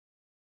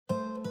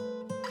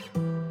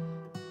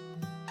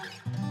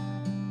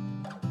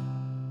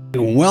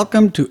And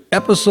welcome to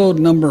episode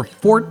number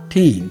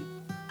 14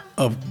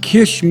 of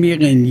Kish Mir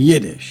in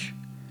Yiddish.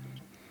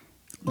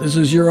 This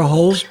is your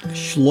host,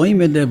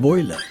 Shloime de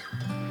Voile.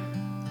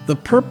 The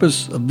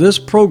purpose of this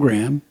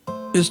program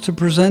is to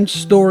present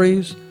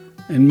stories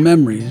and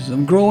memories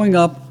of growing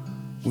up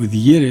with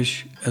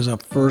Yiddish as a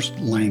first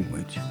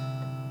language.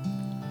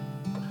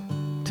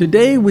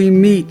 Today we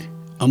meet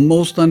a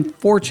most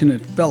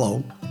unfortunate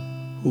fellow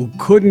who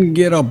couldn't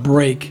get a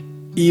break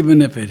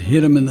even if it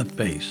hit him in the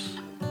face.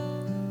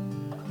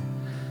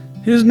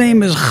 His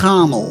name is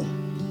Hamel,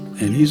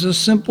 and he's a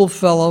simple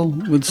fellow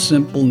with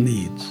simple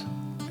needs.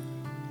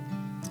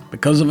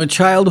 Because of a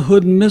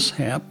childhood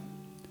mishap,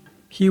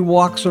 he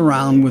walks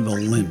around with a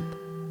limp.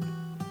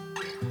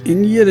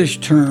 In Yiddish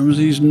terms,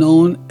 he's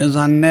known as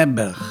a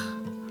neber,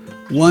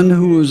 one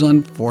who is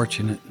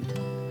unfortunate,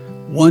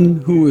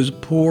 one who is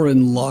poor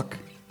in luck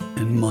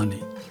and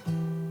money.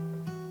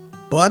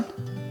 But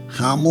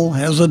Hamel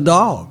has a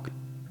dog,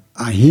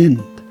 a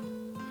hind,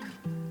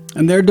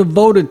 and they're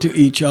devoted to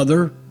each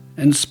other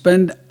and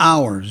spend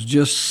hours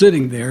just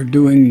sitting there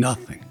doing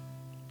nothing.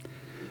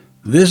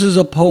 This is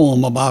a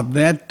poem about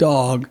that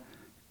dog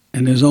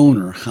and his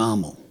owner,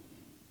 Hamel.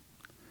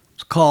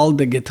 It's called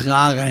the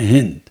Getrage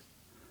Hind.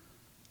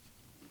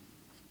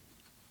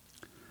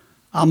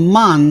 A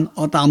man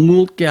hat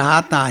amol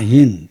gehat a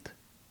Hind.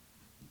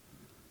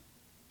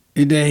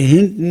 Der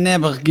Hind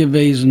never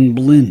gewesen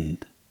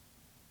blind.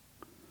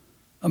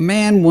 A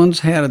man once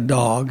had a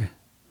dog,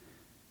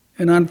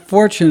 and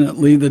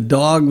unfortunately the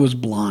dog was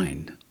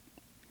blind.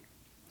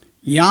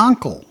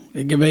 Jankel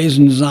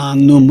gewesen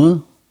sein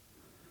Nummer,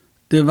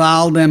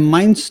 derweil der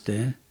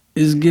meinste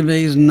is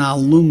gewesen a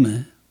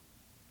Lume.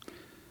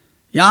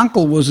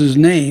 Jankel was his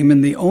name,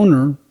 and the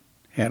owner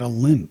had a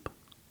limp.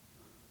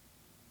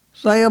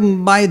 Sie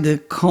haben beide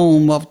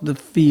kaum auf de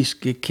Fies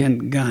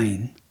gekannt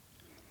gein.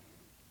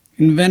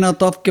 Und wenn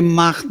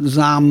aufgemacht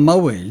sah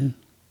Mauel,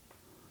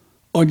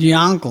 und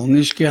Jankel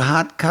nicht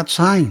gehad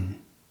Katzein.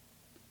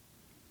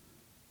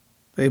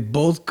 They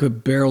both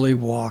could barely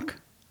walk.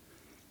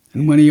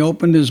 And when he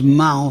opened his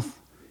mouth,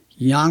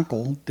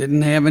 Jankel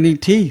didn't have any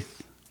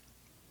teeth.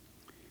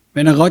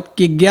 Wenn hat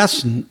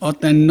gegessen,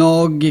 hat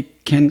noch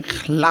gekannt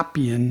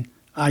Chlappien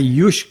a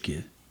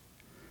Juschke,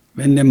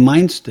 wenn der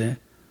meinste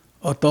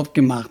hat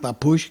aufgemacht a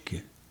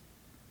Puschke.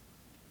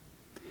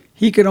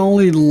 He could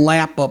only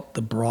lap up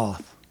the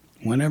broth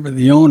whenever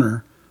the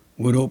owner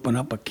would open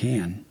up a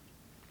can.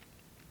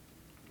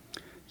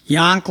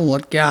 Jankel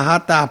hat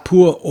gehad a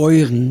pur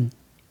Euren,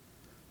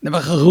 never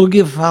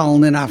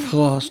gefallen in a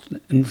frost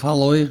and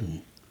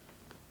verloren.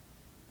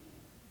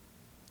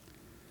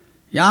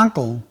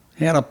 Jankel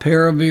had a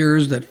pair of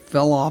ears that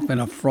fell off in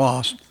a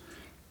frost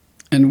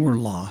and were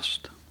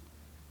lost.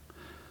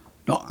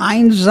 Noch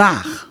ein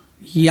Sach,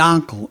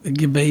 Jankel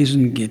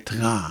gewesen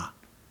getra,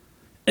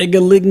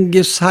 gelegen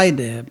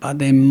geseide bei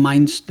dem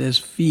Mainz des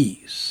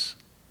Viehs.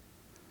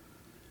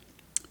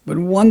 But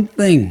one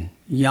thing,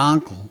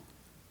 Jankel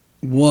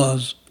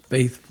was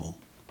faithful,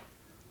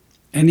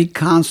 and he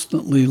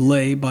constantly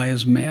lay by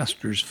his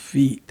master's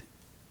feet.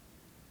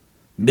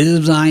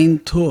 Bis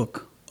ein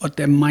Tag hat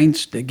der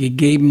Meinste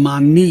gegeben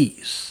an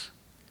Nies,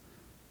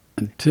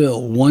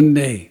 until one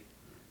day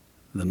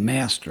the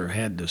master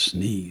had to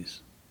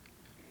sneeze.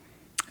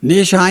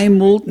 Nicht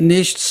einmal,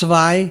 nicht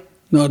zwei,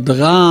 nur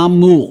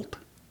dreimal.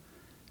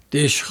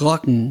 Der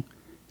Schrocken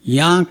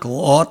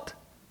Jankel hat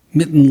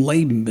mit dem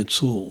Leben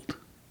bezahlt.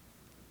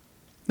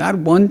 Not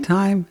one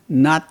time,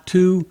 not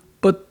two,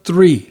 but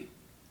three.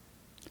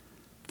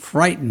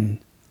 Frightened,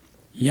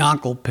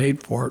 Jankel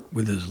paid for it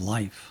with his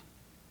life.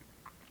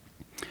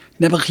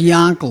 Nebach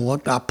Jankel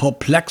hat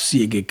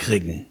Apoplexie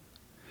gekriegen.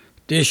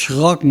 Der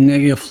Schrocken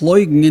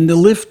geflogen in de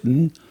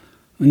Liften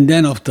und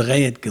dann auf der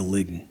Red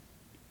gelegen.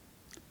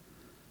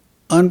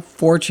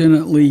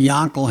 Unfortunately,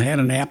 Jankel had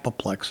an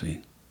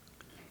apoplexy.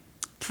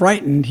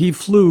 Frightened, he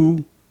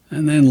flew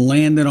and then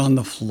landed on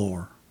the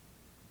floor.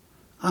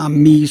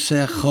 Am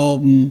Miese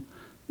Choben,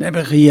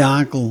 nebach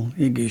Jankel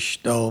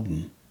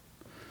gestorben.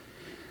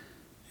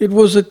 It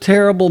was a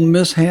terrible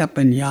mishap,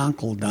 and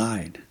Jankel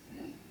died.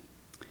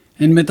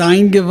 Und mit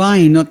ein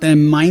Gewein hat der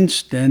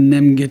Meinste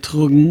nem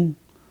getrunken,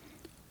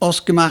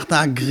 ausgemacht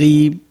a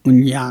Grieb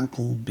und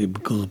Jankel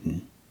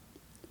begrüben.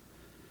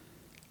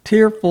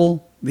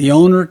 Tearful, the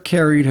owner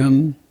carried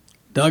him,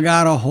 dug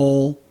out a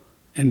hole,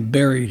 and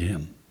buried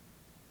him.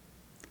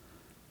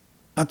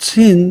 Als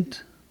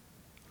Hind,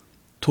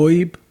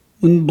 taub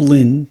und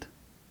blind,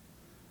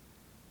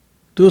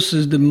 das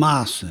ist die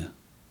Maße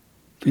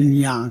von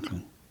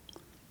Jankel,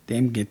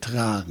 dem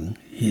getragen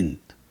Hind.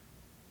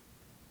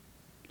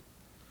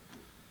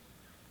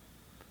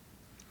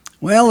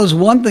 Well, it's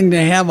one thing to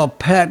have a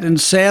pet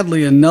and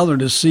sadly another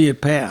to see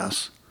it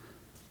pass.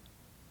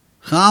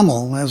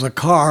 Hamel has a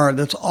car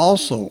that's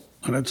also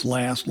on its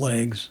last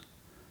legs.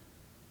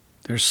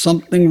 There's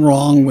something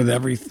wrong with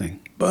everything.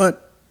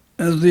 But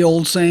as the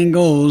old saying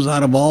goes,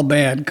 out of all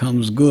bad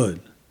comes good.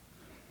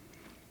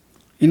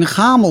 In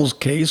Hamel's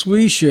case,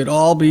 we should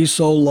all be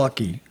so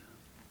lucky.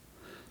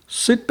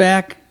 Sit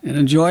back and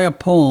enjoy a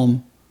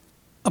poem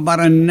about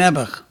a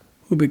Nebuch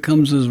who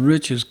becomes as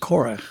rich as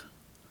Korach,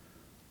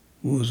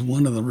 who was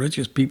one of the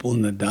richest people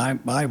in the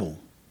Bible.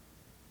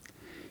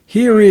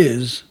 Here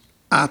is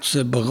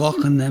Atze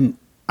Berochenem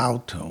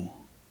Auto.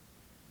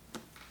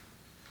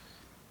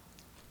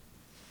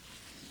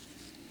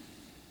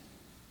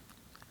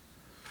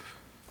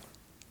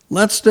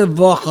 Letzte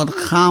Woche hat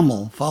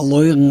Chamel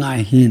verloren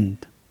ein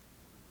Kind.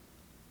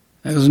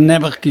 Ist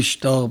Nebuch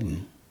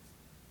gestorben.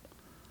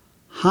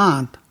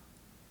 Hand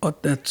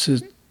hat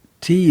zu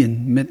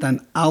tun mit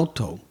ein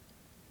Auto.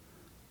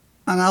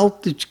 Ein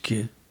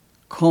Autotje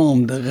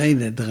kam der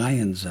Rede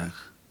drehen sich.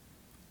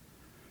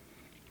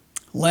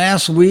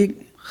 Last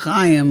week,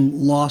 Chaim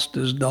lost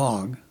his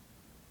dog.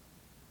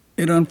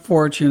 It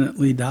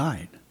unfortunately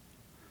died.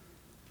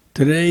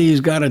 Today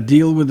he's got to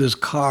deal with his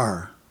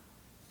car.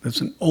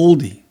 That's an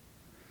oldie.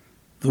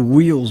 The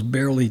wheels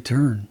barely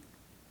turn.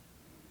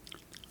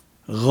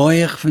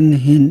 Reuch von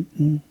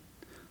hinten,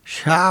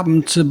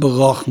 Schaben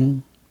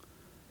zerbrochen.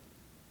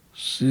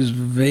 Es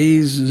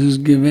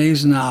ist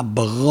gewesen ein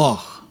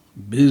Bruch,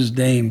 bis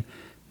dem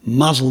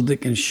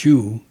muzzledicken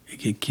Schuh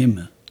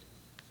gekommen.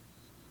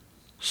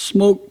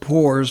 Smoke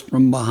pours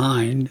from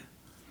behind.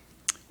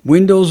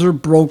 Windows are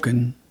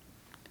broken.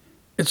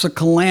 It's a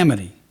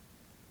calamity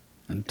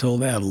until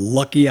that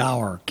lucky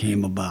hour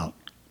came about.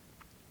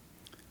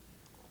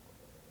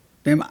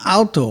 Dem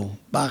Auto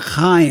bei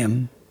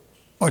Chaim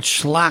hat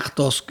schlecht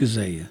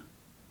ausgesehen.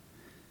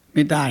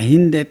 Mit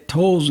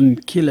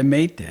 100.000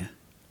 Kilometer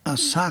a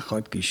Sache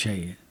hat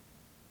geschehen.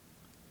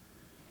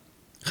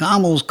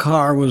 Chamel's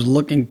car was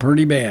looking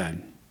pretty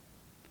bad.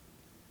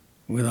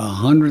 With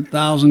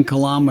 100,000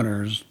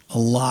 kilometers, a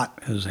lot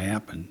has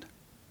happened.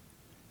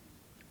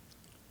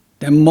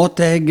 Der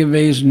Motor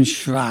gewesen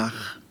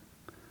schwach,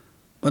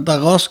 wird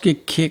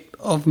rausgekickt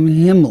auf den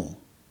Himmel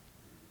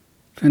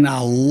von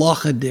einem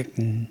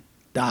lochedicken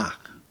Dach.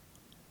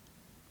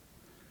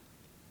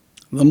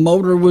 The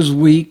motor was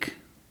weak,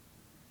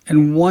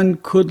 and one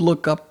could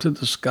look up to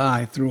the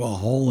sky through a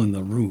hole in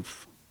the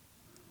roof.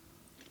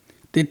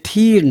 Die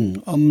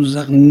Tieren haben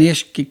sich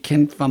nicht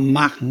gekannt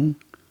vermachen,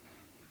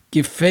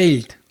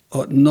 gefehlt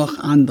und noch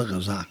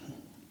andere Sachen.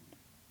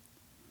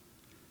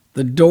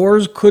 The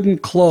doors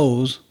couldn't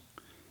close,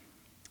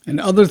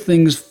 and other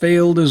things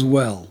failed as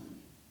well.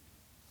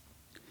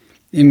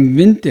 Im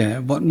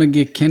Winter wird man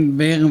gekannt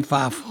während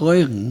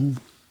verfreuren.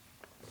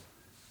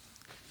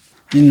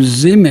 Im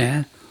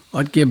Sommer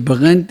hat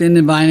gebrennt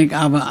in wenig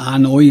aber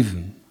an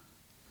Oven.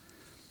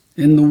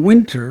 In the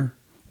winter,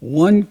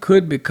 one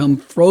could become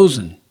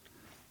frozen,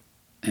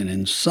 and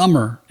in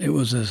summer it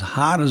was as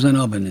hot as an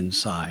oven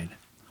inside.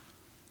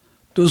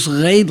 Dus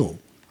Rädel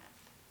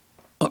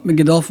hat man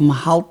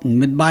gedorfen halten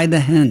mit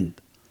beiden Händen,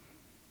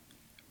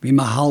 wie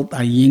man halt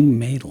a jung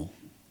Mädel.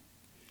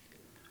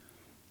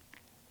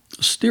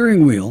 The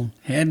steering wheel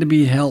had to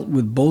be held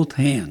with both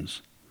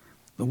hands,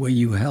 the way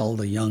you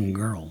held a young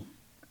girl.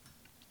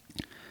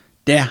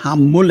 Der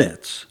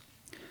Hamulets,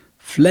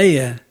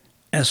 Flehe,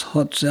 es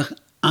hat sich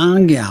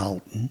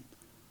angehalten,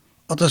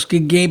 hat es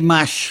gegeben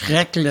a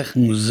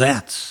schrecklichen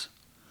Satz.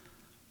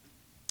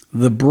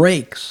 The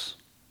brakes,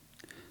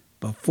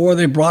 before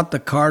they brought the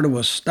car to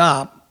a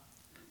stop,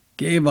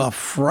 gave a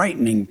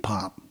frightening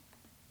pop.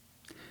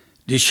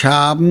 Die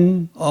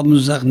Schaben haben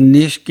sich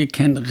nicht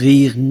gekannt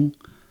riechen,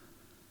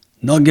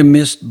 nur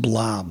gemisst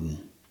blaben.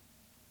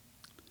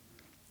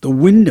 The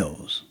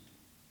windows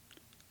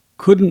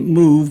couldn't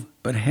move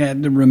but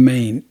had to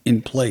remain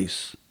in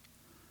place.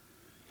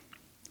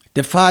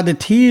 Der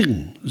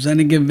Tieren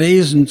seine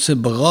gewesen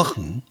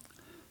zerbrochen,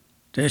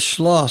 der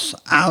Schloss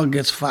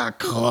arges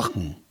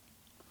verkrochen.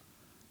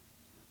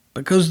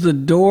 Because the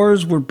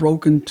doors were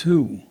broken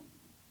too,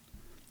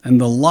 and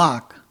the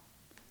lock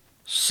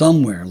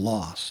somewhere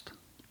lost.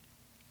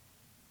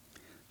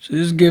 Es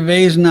ist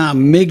gewesen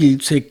am Migel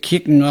zu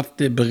kicken auf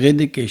der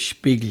brittige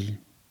Spiegel.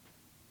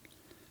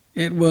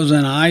 It was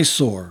an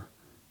eyesore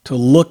to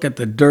look at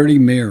the dirty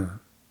mirror.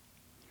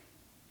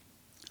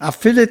 A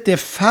viele der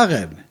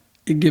Farbe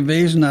ist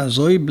gewesen a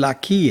so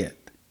blackiert.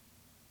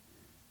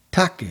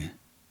 Tacke,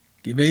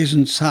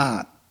 gewesen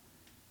zart,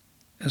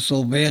 es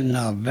soll werden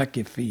a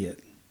weggefiert.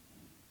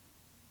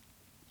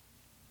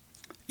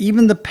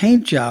 Even the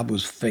paint job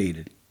was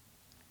faded.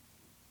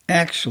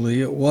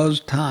 Actually, it was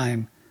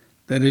time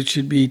that it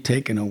should be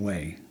taken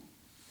away.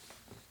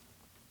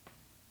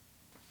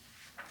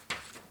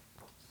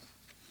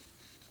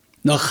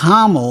 Noch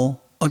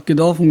Hamel hat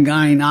gedorfen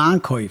gehen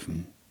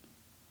ankäufen.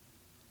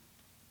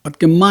 Hat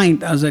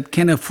gemeint, als er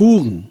keine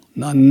fuhren,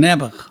 nach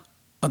Nebuch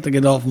hat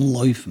gedorfen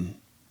laufen.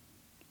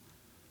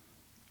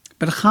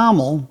 But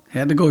Hamel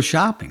had to go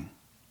shopping.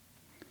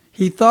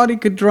 He thought he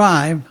could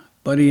drive,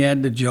 but he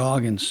had to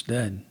jog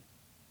instead.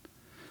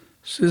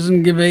 Es ist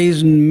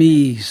gewesen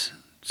mies,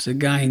 zu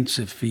gehen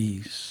zu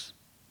fies.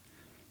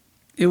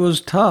 It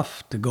was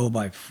tough to go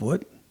by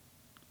foot.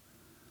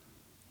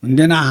 Und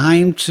dann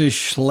heim zu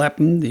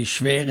schleppen, die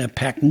schwere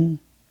Päcken,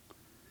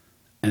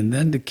 and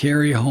then to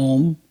carry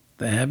home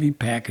the heavy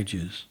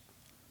packages.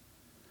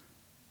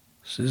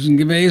 Es ist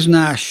gewesen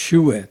a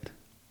Schuhet,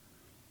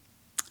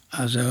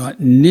 als hat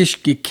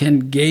nicht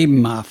gekannt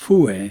geben a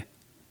Fue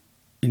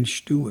in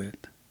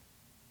Stuart.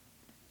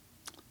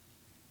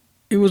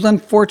 It was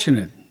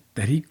unfortunate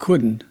that he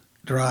couldn't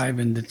drive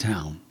into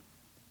town.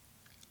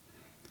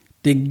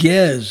 De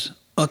Gez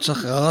hat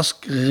sich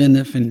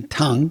rausgerinnen von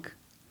Tank,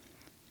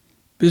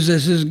 bis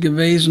es ist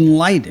gewesen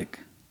leidig,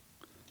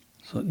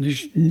 so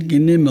nicht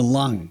nimmer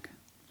lang.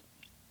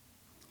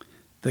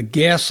 The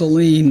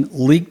gasoline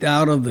leaked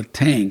out of the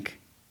tank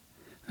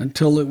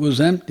until it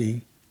was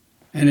empty,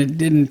 and it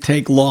didn't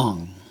take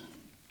long.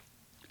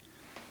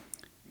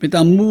 Mit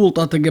am Mult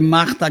hat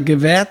gemacht a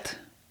Gewett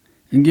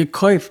und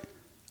gekauft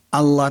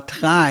a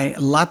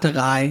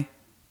Lotterie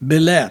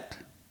Billet.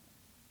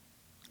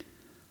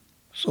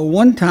 So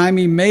one time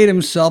he made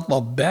himself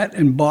a bet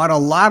and bought a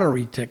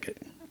lottery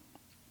ticket.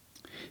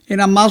 In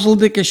a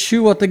mazzeldicke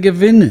Schuh hat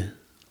gewinnen.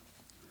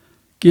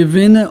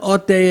 Gewinnen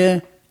hat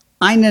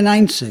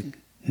 91,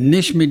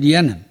 nicht mit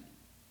jenem.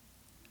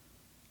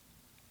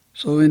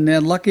 So in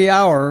that lucky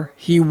hour,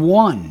 he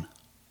won.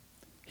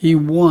 He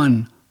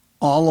won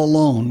all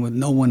alone with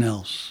no one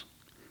else.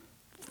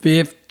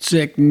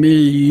 $50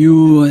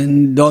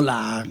 Millionen.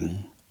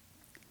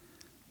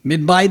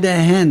 Mit beiden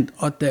Händen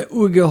hat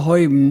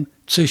ungeheuben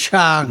zu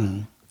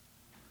schlagen.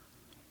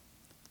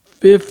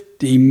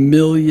 $50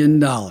 million.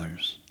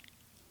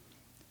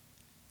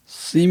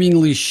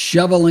 Seemingly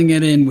shoveling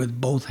it in with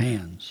both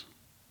hands.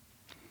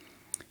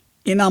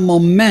 In a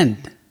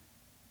Moment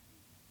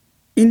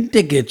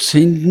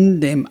hinten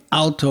dem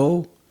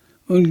Auto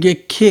und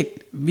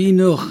gekickt wie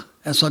noch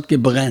es hat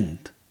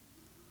gebrennt.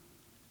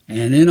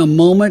 And in a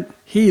moment,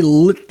 he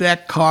lit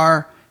that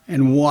car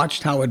and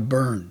watched how it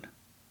burned.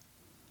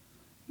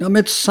 Now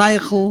mit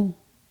Zeichel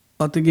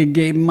hat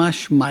gegeben a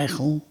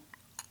Schmeichel.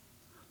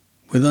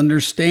 With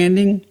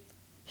understanding,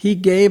 he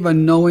gave a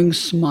knowing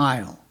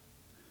smile.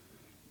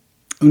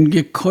 Und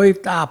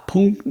gekauft a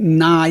Punkt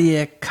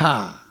nahe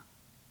K.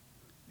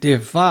 Der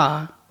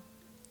war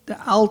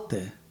der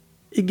Alte,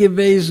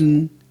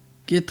 gewesen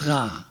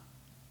getra.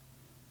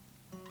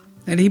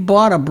 And he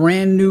bought a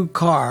brand new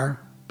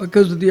car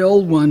because the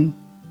old one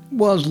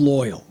was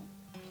loyal.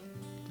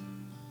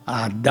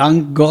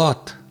 Dank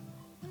Gott,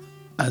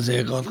 als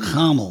hat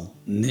Chamel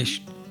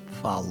nicht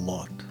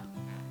verlot.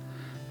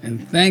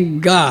 And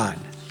thank God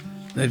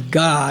that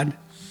God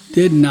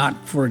did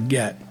not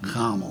forget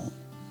Chamel.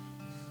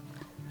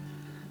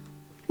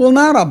 Well,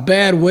 not a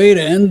bad way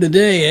to end the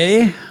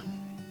day, eh?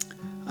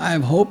 I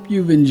hope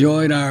you've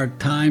enjoyed our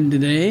time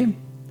today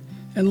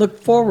and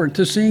look forward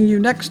to seeing you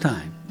next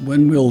time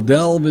when we'll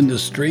delve into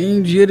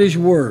strange Yiddish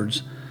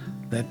words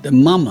that the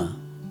mama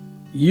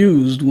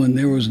used when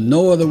there was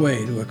no other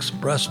way to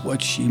express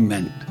what she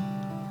meant.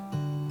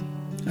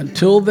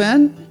 Until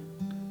then,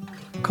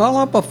 call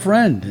up a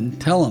friend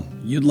and tell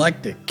him you'd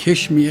like to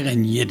kiss me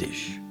in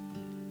Yiddish.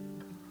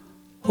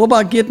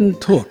 Hoba gitten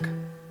tuk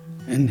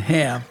and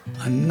have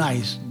a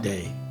nice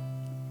day.